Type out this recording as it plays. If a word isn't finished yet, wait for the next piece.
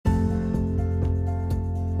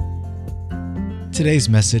Today's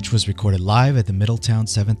message was recorded live at the Middletown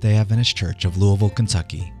Seventh-day Adventist Church of Louisville,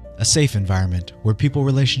 Kentucky, a safe environment where people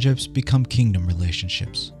relationships become kingdom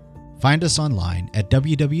relationships. Find us online at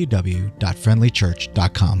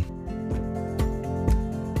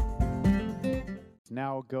www.friendlychurch.com.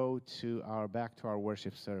 Now go back to our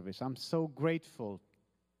worship service. I'm so grateful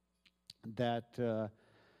that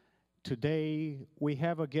today we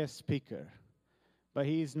have a guest speaker, but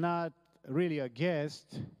he's not really a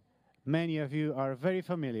guest. Many of you are very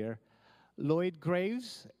familiar. Lloyd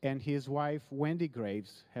Graves and his wife, Wendy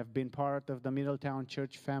Graves, have been part of the Middletown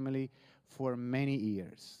Church family for many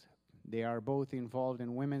years. They are both involved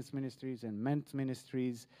in women's ministries and men's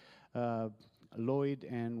ministries. Lloyd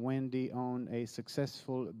and Wendy own a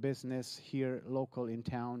successful business here local in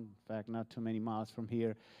town, in fact, not too many miles from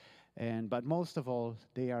here. But most of all,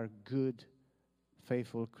 they are good,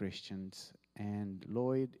 faithful Christians. And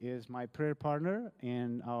Lloyd is my prayer partner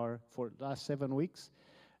for the last 7 weeks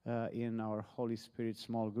in our Holy Spirit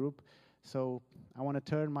small group. So I want to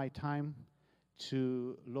turn my time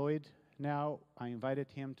to Lloyd now. I invited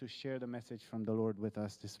him to share the message from the Lord with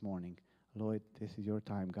us this morning. Lloyd, this is your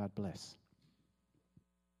time. God bless.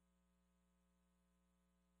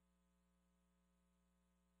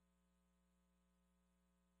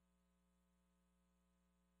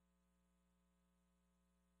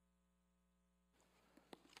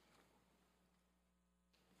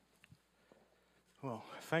 Well,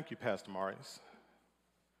 thank you, Pastor Marius.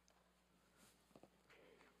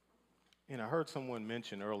 And I heard someone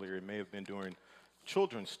mention earlier, it may have been during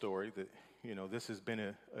children's story, that, this has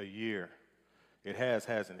been a year. It has,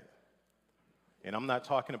 hasn't it? And I'm not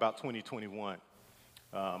talking about 2021.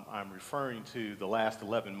 I'm referring to the last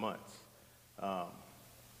 11 months.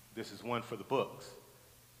 This is one for the books.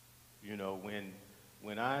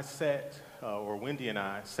 When I sat, or Wendy and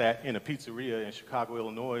I sat in a pizzeria in Chicago,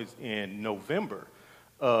 Illinois in November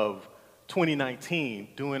of 2019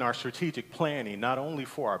 doing our strategic planning, not only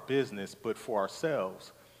for our business, but for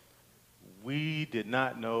ourselves, we did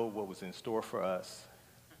not know what was in store for us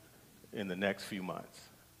in the next few months.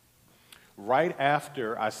 Right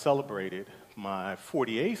after I celebrated my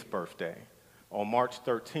 48th birthday, on March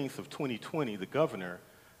 13th of 2020, the governor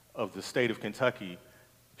of the state of Kentucky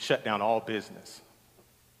shut down all business.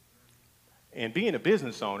 And being a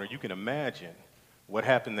business owner, you can imagine what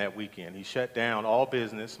happened that weekend. He shut down all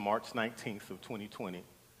business March 19th of 2020,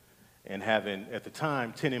 and having, at the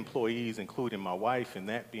time, 10 employees, including my wife, and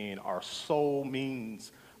that being our sole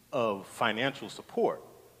means of financial support.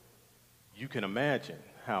 You can imagine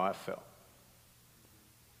how I felt.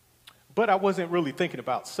 But I wasn't really thinking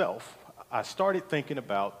about self. I started thinking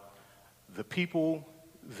about the people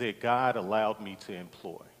that God allowed me to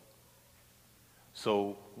employ.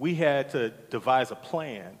 So we had to devise a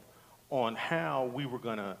plan on how we were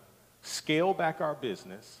going to scale back our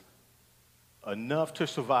business enough to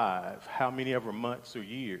survive how many ever months or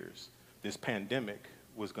years this pandemic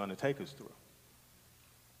was going to take us through.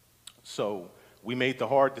 So we made the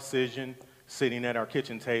hard decision, sitting at our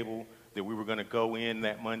kitchen table, that we were going to go in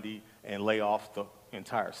that Monday and lay off the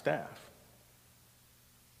entire staff.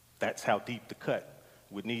 That's how deep the cut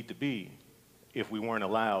would need to be if we weren't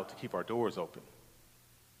allowed to keep our doors open.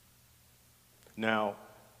 Now,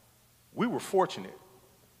 we were fortunate.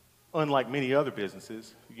 Unlike many other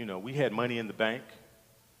businesses, we had money in the bank.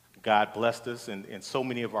 God blessed us, and so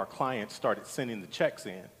many of our clients started sending the checks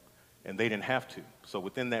in, and they didn't have to. So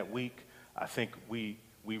within that week, I think we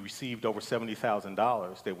received over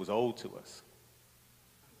 $70,000 that was owed to us.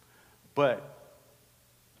 But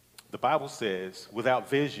the Bible says, without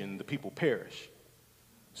vision, the people perish.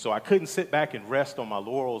 So I couldn't sit back and rest on my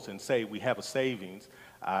laurels and say we have a savings.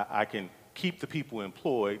 I can keep the people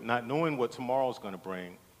employed, not knowing what tomorrow's going to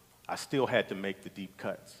bring. I still had to make the deep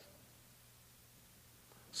cuts.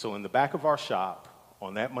 So in the back of our shop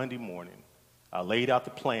on that Monday morning, I laid out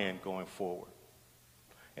the plan going forward.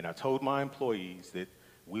 And I told my employees that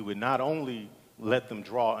we would not only let them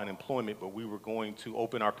draw unemployment, but we were going to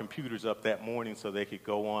open our computers up that morning so they could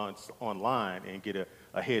go online and get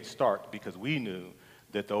a head start, because we knew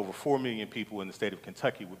that the over 4 million people in the state of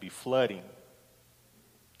Kentucky would be flooding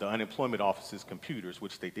the unemployment office's computers,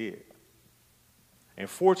 which they did. And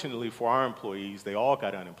fortunately for our employees, they all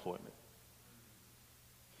got unemployment.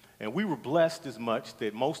 And we were blessed as much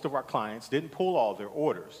that most of our clients didn't pull all their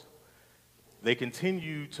orders. They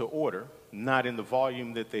continued to order, not in the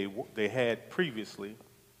volume that they had previously,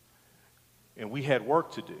 and we had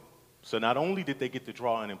work to do. So not only did they get to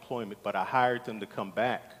draw unemployment, but I hired them to come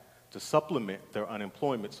back to supplement their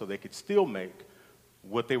unemployment so they could still make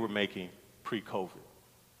what they were making pre-COVID.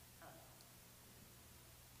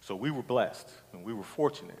 So we were blessed and we were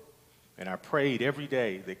fortunate. And I prayed every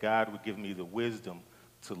day that God would give me the wisdom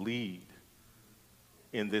to lead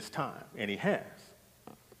in this time, and he has.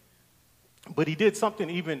 But he did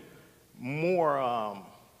something even more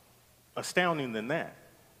astounding than that.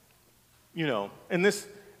 You know, and this,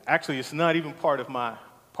 actually, it's not even part of my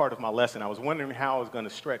lesson. I was wondering how I was going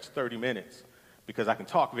to stretch 30 minutes because I can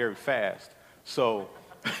talk very fast. So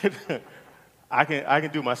I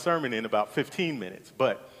can do my sermon in about 15 minutes.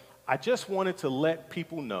 But I just wanted to let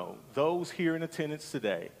people know, those here in attendance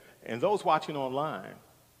today and those watching online,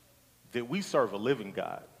 that we serve a living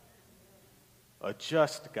God, a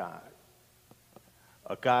just God,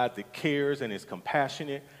 a God that cares and is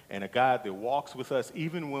compassionate, and a God that walks with us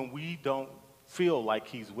even when we don't feel like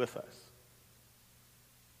he's with us.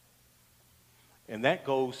 And that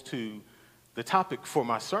goes to the topic for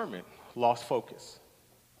my sermon, lost focus.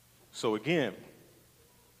 So again,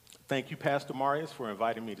 thank you, Pastor Marius, for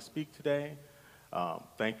inviting me to speak today.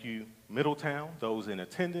 Thank you, Middletown, those in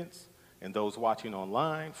attendance, and those watching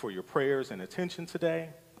online for your prayers and attention today.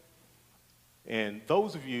 And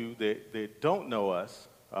those of you that don't know us,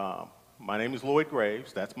 my name is Lloyd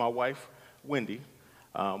Graves. That's my wife, Wendy.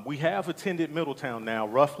 We have attended Middletown now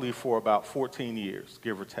roughly for about 14 years,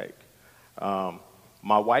 give or take.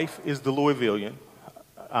 My wife is the Louisvillian.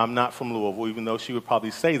 I'm not from Louisville, even though she would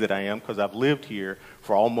probably say that I am, because I've lived here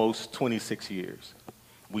for almost 26 years.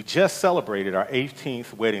 We just celebrated our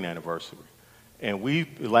 18th wedding anniversary, and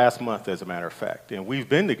last month, as a matter of fact, and we've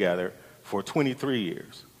been together for 23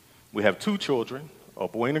 years. We have 2 children, a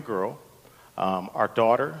boy and a girl. Our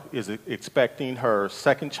daughter is expecting her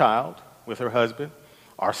second child with her husband.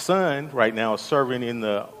 Our son right now is serving in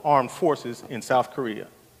the armed forces in South Korea,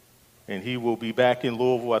 and he will be back in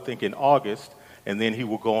Louisville, I think, in August, and then he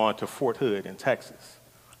will go on to Fort Hood in Texas.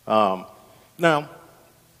 Now,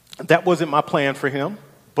 that wasn't my plan for him,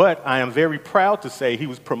 but I am very proud to say he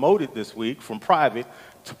was promoted this week from private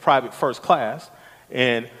to private first class,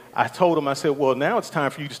 and I told him, I said, well, now it's time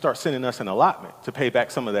for you to start sending us an allotment to pay back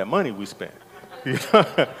some of that money we spent,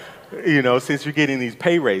 you know, since you're getting these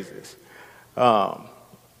pay raises.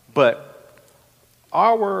 But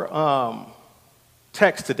our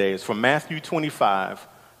text today is from Matthew 25,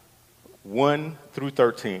 1 through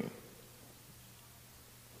 13.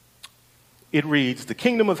 It reads, the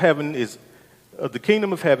kingdom of heaven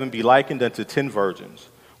be likened unto 10 virgins,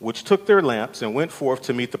 which took their lamps and went forth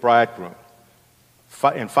to meet the bridegroom.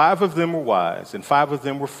 And 5 of them were wise, and 5 of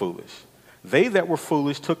them were foolish. They that were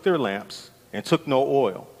foolish took their lamps and took no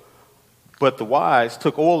oil, but the wise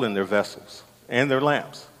took oil in their vessels and their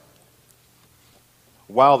lamps.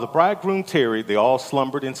 While the bridegroom tarried, they all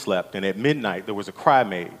slumbered and slept, and at midnight there was a cry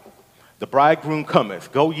made, the bridegroom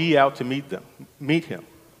cometh, go ye out to meet him.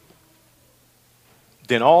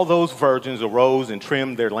 Then all those virgins arose and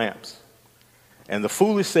trimmed their lamps. And the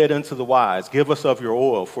foolish said unto the wise, give us of your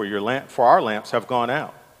oil, for our lamps have gone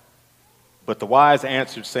out. But the wise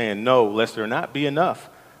answered, saying, no, lest there not be enough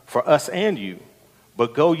for us and you.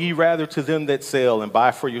 But go ye rather to them that sell and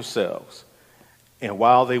buy for yourselves. And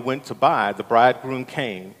while they went to buy, the bridegroom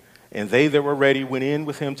came, and they that were ready went in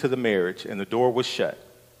with him to the marriage, and the door was shut.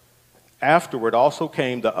 Afterward also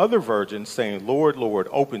came the other virgins, saying, Lord, Lord,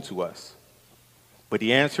 open to us. But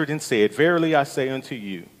he answered and said, verily I say unto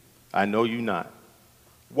you, I know you not.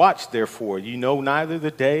 Watch therefore, ye know neither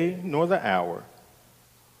the day nor the hour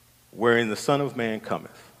wherein the Son of Man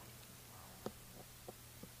cometh.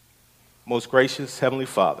 Most gracious Heavenly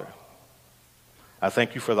Father, I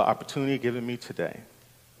thank you for the opportunity given me today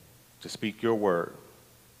to speak your word.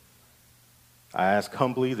 I ask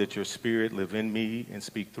humbly that your spirit live in me and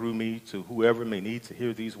speak through me to whoever may need to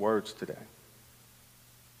hear these words today.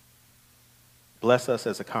 Bless us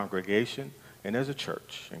as a congregation and as a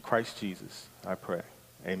church. In Christ Jesus, I pray.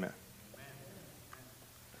 Amen.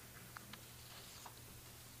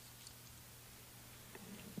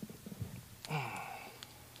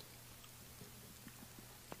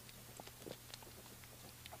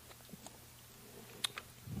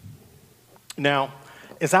 Now,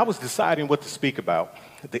 as I was deciding what to speak about,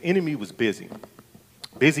 the enemy was busy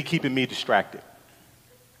keeping me distracted.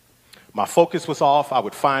 My focus was off. I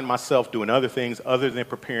would find myself doing other things other than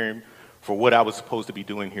preparing for what I was supposed to be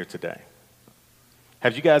doing here today.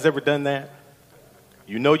 Have you guys ever done that?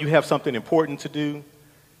 You know you have something important to do,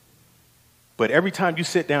 but every time you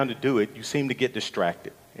sit down to do it, you seem to get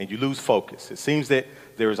distracted and you lose focus. It seems that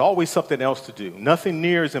there is always something else to do. Nothing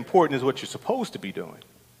near as important as what you're supposed to be doing.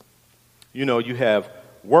 You know, you have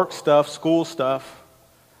work stuff, school stuff,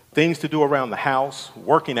 things to do around the house,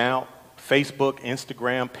 working out, Facebook,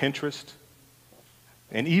 Instagram, Pinterest,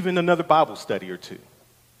 and even another Bible study or two.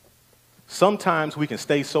 Sometimes we can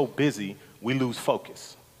stay so busy, we lose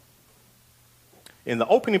focus. In the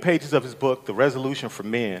opening pages of his book, The Resolution for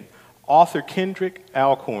Men, author Kendrick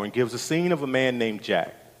Alcorn gives a scene of a man named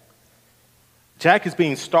Jack. Jack is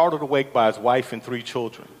being startled awake by his wife and 3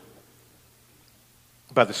 children,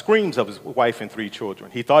 by the screams of his wife and 3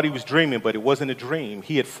 children. He thought he was dreaming, but it wasn't a dream.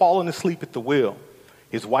 He had fallen asleep at the wheel.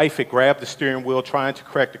 His wife had grabbed the steering wheel trying to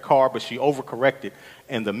correct the car, but she overcorrected,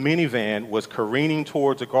 and the minivan was careening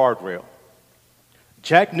towards a guardrail.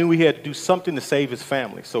 Jack knew he had to do something to save his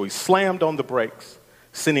family, so he slammed on the brakes,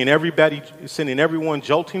 sending everyone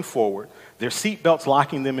jolting forward, their seatbelts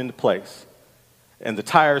locking them into place, and the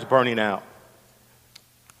tires burning out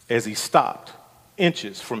as he stopped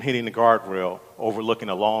inches from hitting the guardrail, overlooking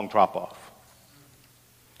a long drop-off.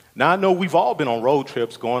 Now, I know we've all been on road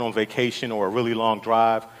trips, going on vacation or a really long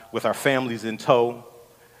drive with our families in tow.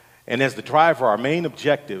 And as the driver, our main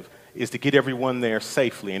objective is to get everyone there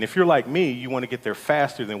safely. And if you're like me, you want to get there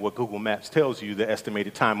faster than what Google Maps tells you the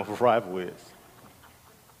estimated time of arrival is.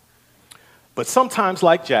 But sometimes,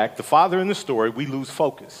 like Jack, the father in the story, we lose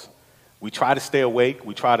focus. We try to stay awake,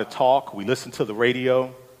 we try to talk, we listen to the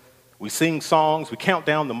radio, we sing songs, we count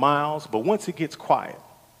down the miles, but once it gets quiet,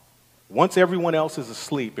 once everyone else is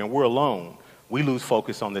asleep and we're alone, we lose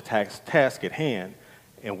focus on the task at hand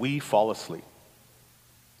and we fall asleep.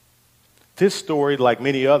 This story, like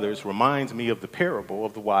many others, reminds me of the parable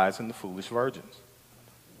of the wise and the foolish virgins.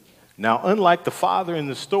 Now, unlike the father in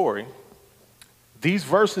the story, these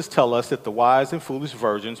verses tell us that the wise and foolish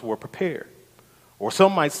virgins were prepared. Or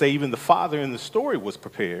some might say even the father in the story was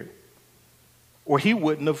prepared, or he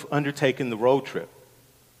wouldn't have undertaken the road trip.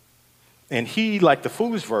 And he, like the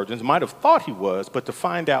foolish virgins, might have thought he was, but to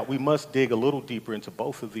find out, we must dig a little deeper into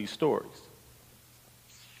both of these stories.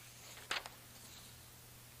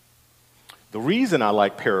 The reason I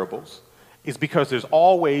like parables is because there's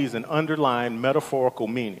always an underlying metaphorical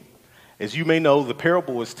meaning. As you may know, the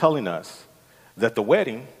parable is telling us that the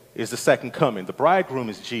wedding is the second coming. The bridegroom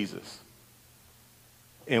is Jesus.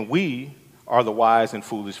 And we are the wise and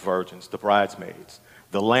foolish virgins, the bridesmaids.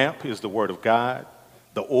 The lamp is the word of God.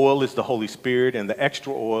 The oil is the Holy Spirit. And the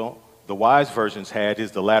extra oil the wise virgins had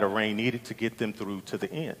is the latter rain needed to get them through to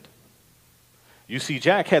the end. You see,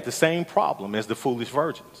 Jack had the same problem as the foolish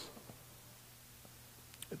virgins.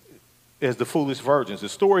 The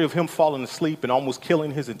story of him falling asleep and almost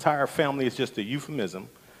killing his entire family is just a euphemism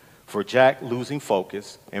for Jack losing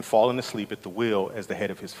focus and falling asleep at the wheel as the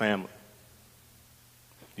head of his family.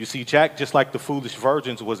 You see, Jack, just like the foolish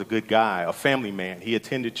virgins, was a good guy, a family man. He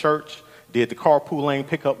attended church, did the carpool lane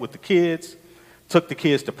pickup with the kids, took the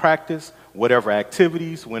kids to practice, whatever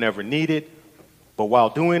activities, whenever needed. But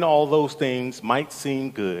while doing all those things might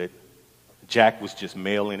seem good, Jack was just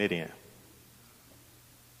mailing it in.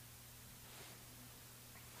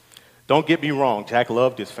 Don't get me wrong, Jack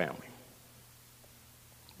loved his family.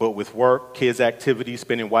 But with work, kids' activities,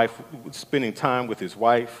 spending time with his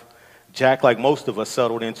wife, Jack, like most of us,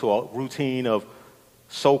 settled into a routine of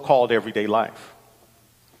so-called everyday life.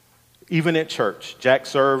 Even at church, Jack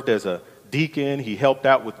served as a deacon. He helped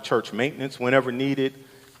out with church maintenance whenever needed.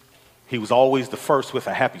 He was always the first with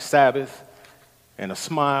a happy Sabbath and a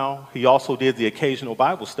smile. He also did the occasional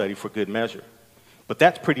Bible study for good measure. But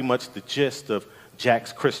that's pretty much the gist of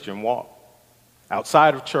Jack's Christian walk.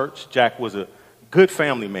 Outside of church, Jack was a good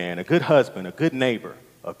family man, a good husband, a good neighbor,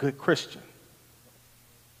 a good Christian.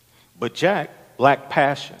 But Jack lacked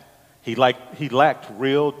passion. He lacked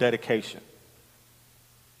real dedication.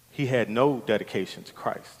 He had no dedication to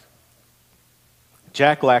Christ.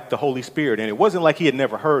 Jack lacked the Holy Spirit, and it wasn't like he had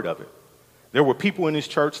never heard of it. There were people in his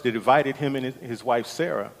church that invited him and his wife,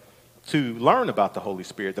 Sarah, to learn about the Holy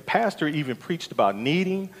Spirit. The pastor even preached about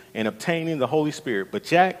needing and obtaining the Holy Spirit. But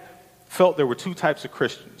Jack felt there were 2 types of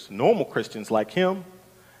Christians: normal Christians like him,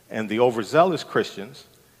 and the overzealous Christians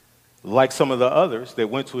like some of the others that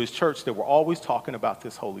went to his church that were always talking about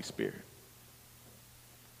this Holy Spirit.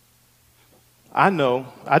 I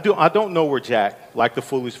don't know where Jack, like the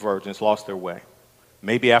foolish virgins, lost their way.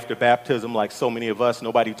 Maybe after baptism, like so many of us,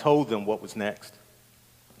 nobody told them what was next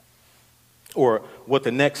or what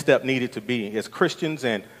the next step needed to be. As Christians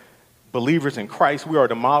and believers in Christ, we are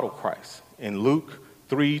to model Christ. In Luke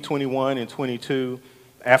 3:21 and 22,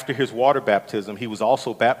 after his water baptism, he was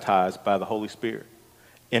also baptized by the Holy Spirit.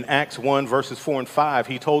 In Acts 1, verses 4 and 5,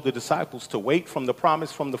 he told the disciples to wait from the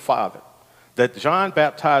promise from the Father, that John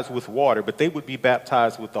baptized with water, but they would be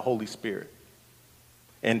baptized with the Holy Spirit.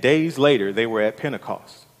 And days later, they were at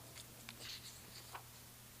Pentecost.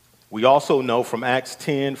 We also know from Acts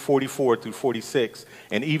 10, 44 through 46,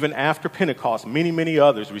 and even after Pentecost, many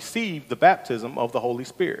others received the baptism of the Holy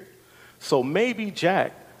Spirit. So maybe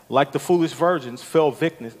Jack, like the foolish virgins, fell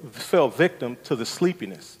victim to the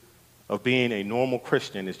sleepiness of being a normal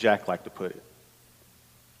Christian, as Jack liked to put it.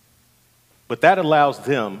 But that allows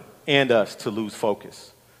them and us to lose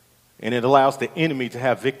focus. And it allows the enemy to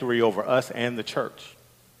have victory over us and the church.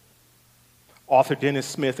 Author Dennis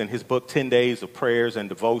Smith, in his book, 10 Days of Prayers and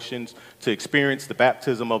Devotions to Experience the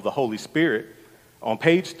Baptism of the Holy Spirit, on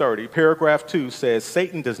page 30, paragraph 2 says,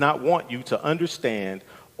 Satan does not want you to understand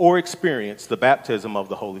or experience the baptism of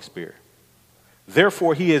the Holy Spirit.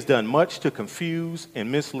 Therefore, he has done much to confuse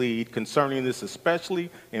and mislead concerning this especially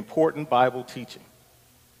important Bible teaching.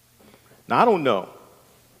 Now, I don't know.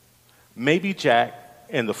 Maybe Jack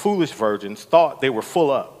and the foolish virgins thought they were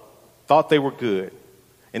full up, thought they were good,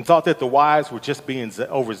 and thought that the wise were just being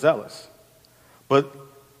overzealous. But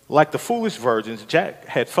like the foolish virgins, Jack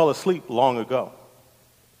had fell asleep long ago.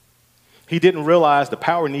 He didn't realize the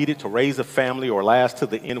power needed to raise a family or last to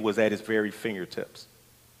the end was at his very fingertips.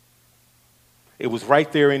 It was right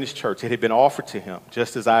there in his church. It had been offered to him,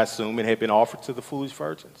 just as I assume it had been offered to the foolish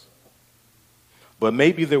virgins. But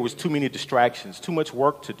maybe there was too many distractions, too much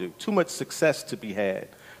work to do, too much success to be had,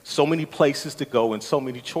 so many places to go and so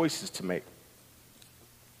many choices to make.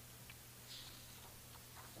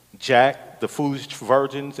 Jack, the foolish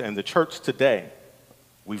virgins, and the church today,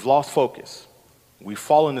 we've lost focus. We've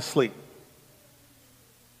fallen asleep.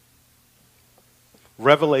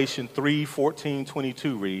 Revelation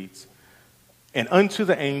 3:14-22 reads, And unto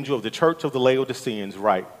the angel of the church of the Laodiceans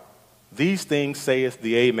write, These things saith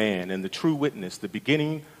the Amen, and the true witness, the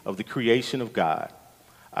beginning of the creation of God.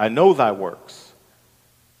 I know thy works,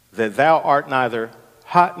 that thou art neither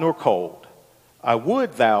hot nor cold. I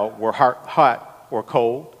would thou were hot or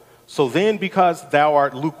cold. So then, because thou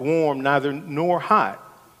art lukewarm, neither nor hot,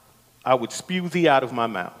 I would spew thee out of my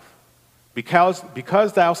mouth.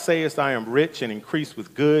 Because thou sayest, I am rich and increased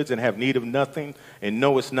with goods and have need of nothing, and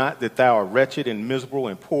knowest not that thou art wretched and miserable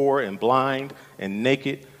and poor and blind and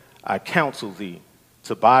naked, I counsel thee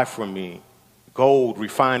to buy from me gold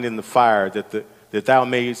refined in the fire, that thou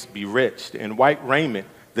mayest be rich, and white raiment,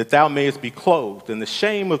 that thou mayest be clothed, and the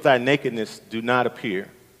shame of thy nakedness do not appear.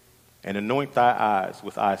 And anoint thy eyes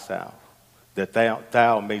with eye salve, that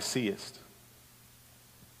thou may seest.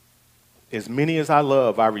 As many as I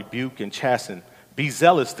love, I rebuke and chasten. Be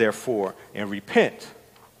zealous, therefore, and repent.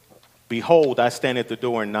 Behold, I stand at the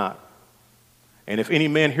door and knock. And if any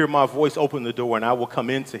man hear my voice, open the door, and I will come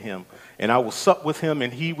into him, and I will sup with him,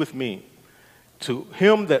 and he with me. To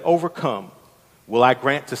him that overcome will I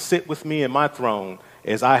grant to sit with me in my throne,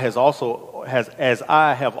 as I have also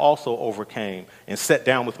overcame, and sat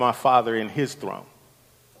down with my Father in his throne.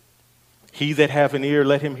 He that hath an ear,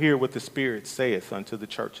 let him hear what the Spirit saith unto the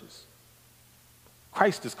churches.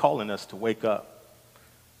 Christ is calling us to wake up.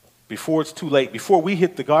 Before it's too late, before we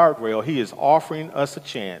hit the guardrail, he is offering us a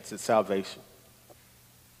chance at salvation.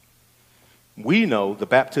 We know the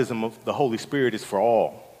baptism of the Holy Spirit is for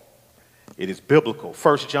all. It is biblical.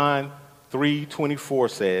 1 John 3:24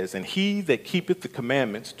 says, And he that keepeth the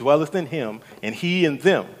commandments dwelleth in him, and he in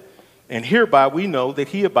them. And hereby we know that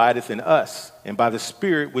he abideth in us, and by the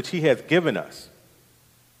Spirit which he hath given us.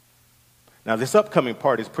 Now this upcoming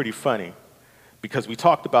part is pretty funny, because we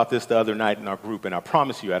talked about this the other night in our group, and I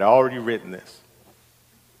promise you I'd already written this.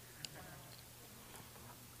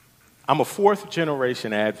 I'm a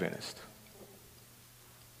fourth-generation Adventist.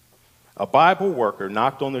 A Bible worker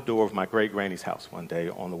knocked on the door of my great-granny's house one day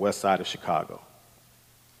on the west side of Chicago.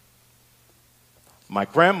 My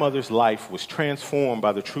grandmother's life was transformed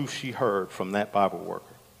by the truth she heard from that Bible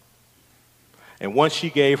worker. And once she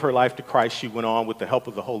gave her life to Christ, she went on with the help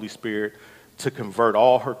of the Holy Spirit to convert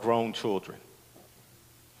all her grown children.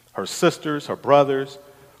 Her sisters, her brothers,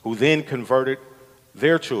 who then converted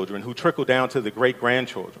their children, who trickled down to the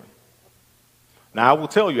great-grandchildren. Now, I will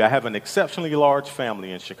tell you, I have an exceptionally large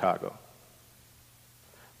family in Chicago.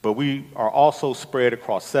 But we are also spread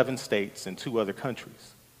across 7 states and 2 other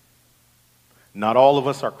countries. Not all of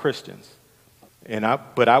us are Christians,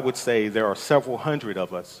 but I would say there are several hundred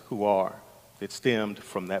of us who are, that stemmed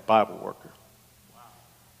from that Bible worker.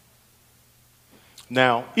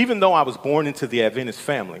 Now, even though I was born into the Adventist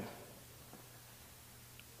family,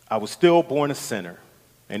 I was still born a sinner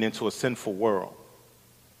and into a sinful world.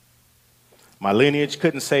 My lineage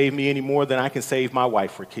couldn't save me any more than I can save my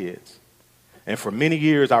wife or kids. And for many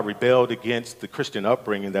years, I rebelled against the Christian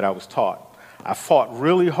upbringing that I was taught. I fought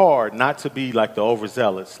really hard not to be like the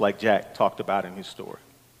overzealous, like Jack talked about in his story.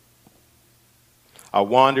 I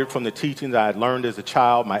wandered from the teachings I had learned as a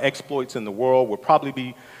child. My exploits in the world would probably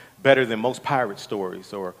be better than most pirate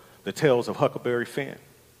stories or the tales of Huckleberry Finn.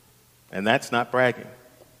 And that's not bragging.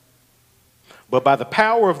 But by the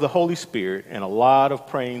power of the Holy Spirit and a lot of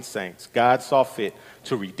praying saints, God saw fit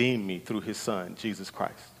to redeem me through his Son, Jesus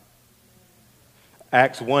Christ.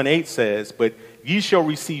 Acts 1:8 says, "But ye shall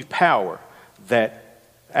receive power, that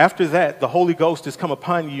after that the Holy Ghost is come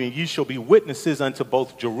upon you, and ye shall be witnesses unto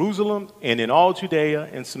both Jerusalem and in all Judea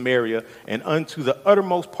and Samaria and unto the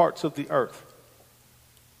uttermost parts of the earth."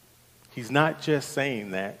 He's not just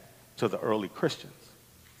saying that to the early Christians.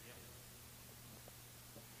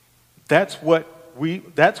 That's what we,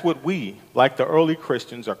 like the early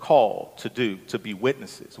Christians, are called to do, to be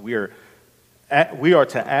witnesses. We are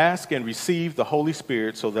to ask and receive the Holy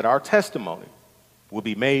Spirit so that our testimony will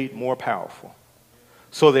be made more powerful,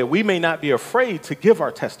 so that we may not be afraid to give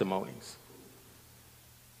our testimonies.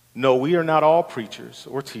 No, we are not all preachers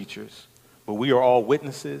or teachers, but we are all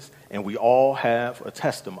witnesses, and we all have a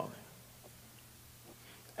testimony.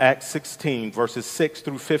 Acts 16, verses 6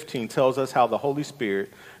 through 15 tells us how the Holy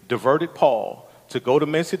Spirit diverted Paul to go to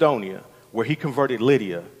Macedonia, where he converted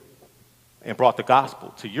Lydia and brought the gospel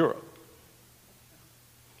to Europe.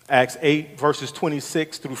 Acts 8, verses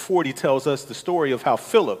 26 through 40 tells us the story of how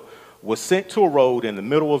Philip was sent to a road in the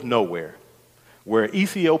middle of nowhere, where an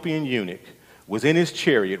Ethiopian eunuch was in his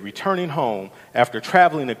chariot returning home after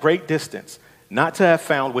traveling a great distance, not to have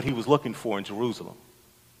found what he was looking for in Jerusalem.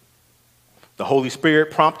 The Holy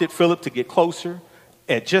Spirit prompted Philip to get closer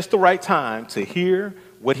at just the right time to hear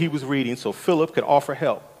what he was reading, so Philip could offer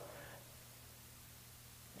help.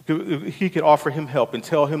 He could offer him help and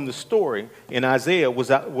tell him the story in Isaiah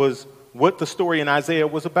was what the story in Isaiah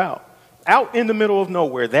was about. Out in the middle of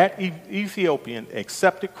nowhere, that Ethiopian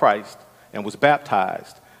accepted Christ and was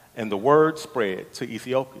baptized, and the word spread to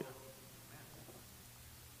Ethiopia.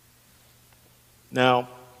 Now,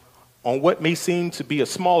 on what may seem to be a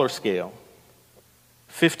smaller scale,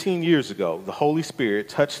 15 years ago, the Holy Spirit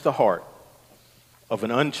touched the heart of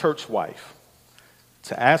an unchurched wife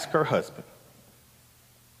to ask her husband,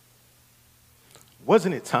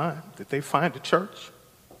 wasn't it time that they find a church?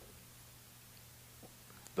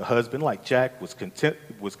 The husband, like Jack, was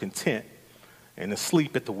content and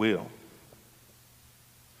asleep at the wheel.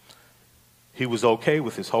 He was okay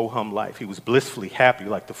with his ho-hum life. He was blissfully happy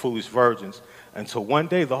like the foolish virgins, until one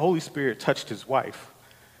day the Holy Spirit touched his wife,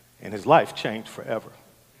 and his life changed forever.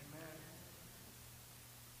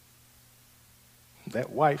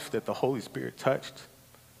 That wife that the Holy Spirit touched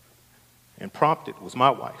and prompted was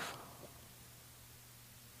my wife.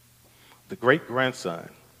 The great-grandson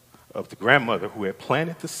of the grandmother who had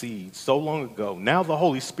planted the seed so long ago. Now the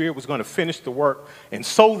Holy Spirit was going to finish the work and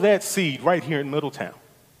sow that seed right here in Middletown.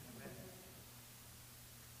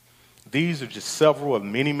 These are just several of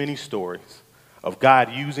many, many stories of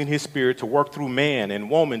God using his Spirit to work through man and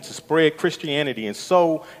woman to spread Christianity and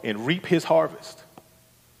sow and reap his harvest.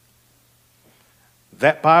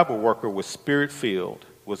 That Bible worker was a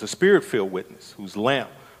spirit-filled witness whose lamp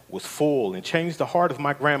was full and changed the heart of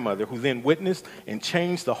my grandmother, who then witnessed and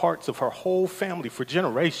changed the hearts of her whole family for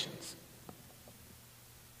generations.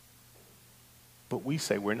 But we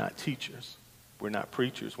say we're not teachers, we're not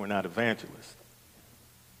preachers, we're not evangelists.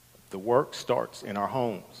 The work starts in our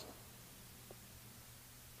homes.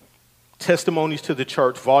 Testimonies to the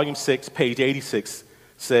Church, Volume 6, page 86,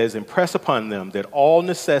 says, impress upon them that all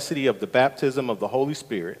necessity of the baptism of the Holy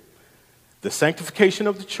Spirit, the sanctification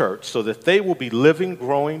of the church, so that they will be living,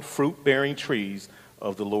 growing, fruit-bearing trees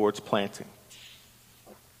of the Lord's planting.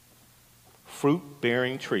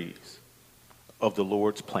 Fruit-bearing trees of the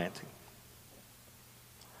Lord's planting.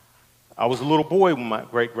 I was a little boy when my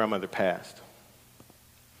great-grandmother passed.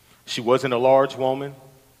 She wasn't a large woman.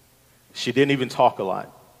 She didn't even talk a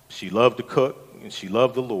lot. She loved to cook, and she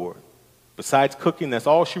loved the Lord. Besides cooking, that's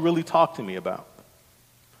all she really talked to me about.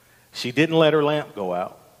 She didn't let her lamp go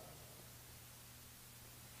out.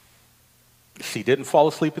 She didn't fall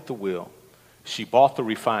asleep at the wheel. She bought the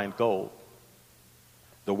refined gold,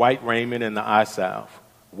 the white raiment and the eye salve.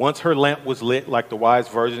 Once her lamp was lit like the wise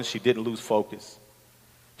virgin, she didn't lose focus.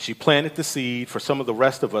 She planted the seed for some of the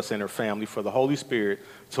rest of us in her family for the Holy Spirit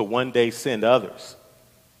to one day send others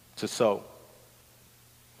to sow.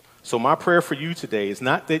 So my prayer for you today is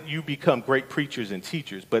not that you become great preachers and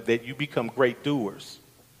teachers, but that you become great doers.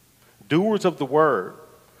 Doers of the word.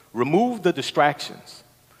 Remove the distractions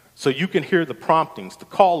so you can hear the promptings, the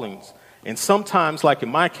callings, and sometimes, like in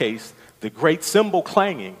my case, the great cymbal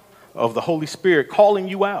clanging of the Holy Spirit calling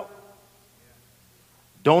you out.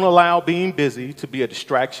 Don't allow being busy to be a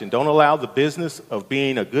distraction. Don't allow the business of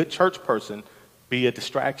being a good church person be a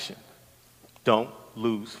distraction. Don't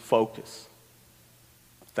lose focus.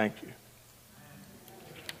 Thank you.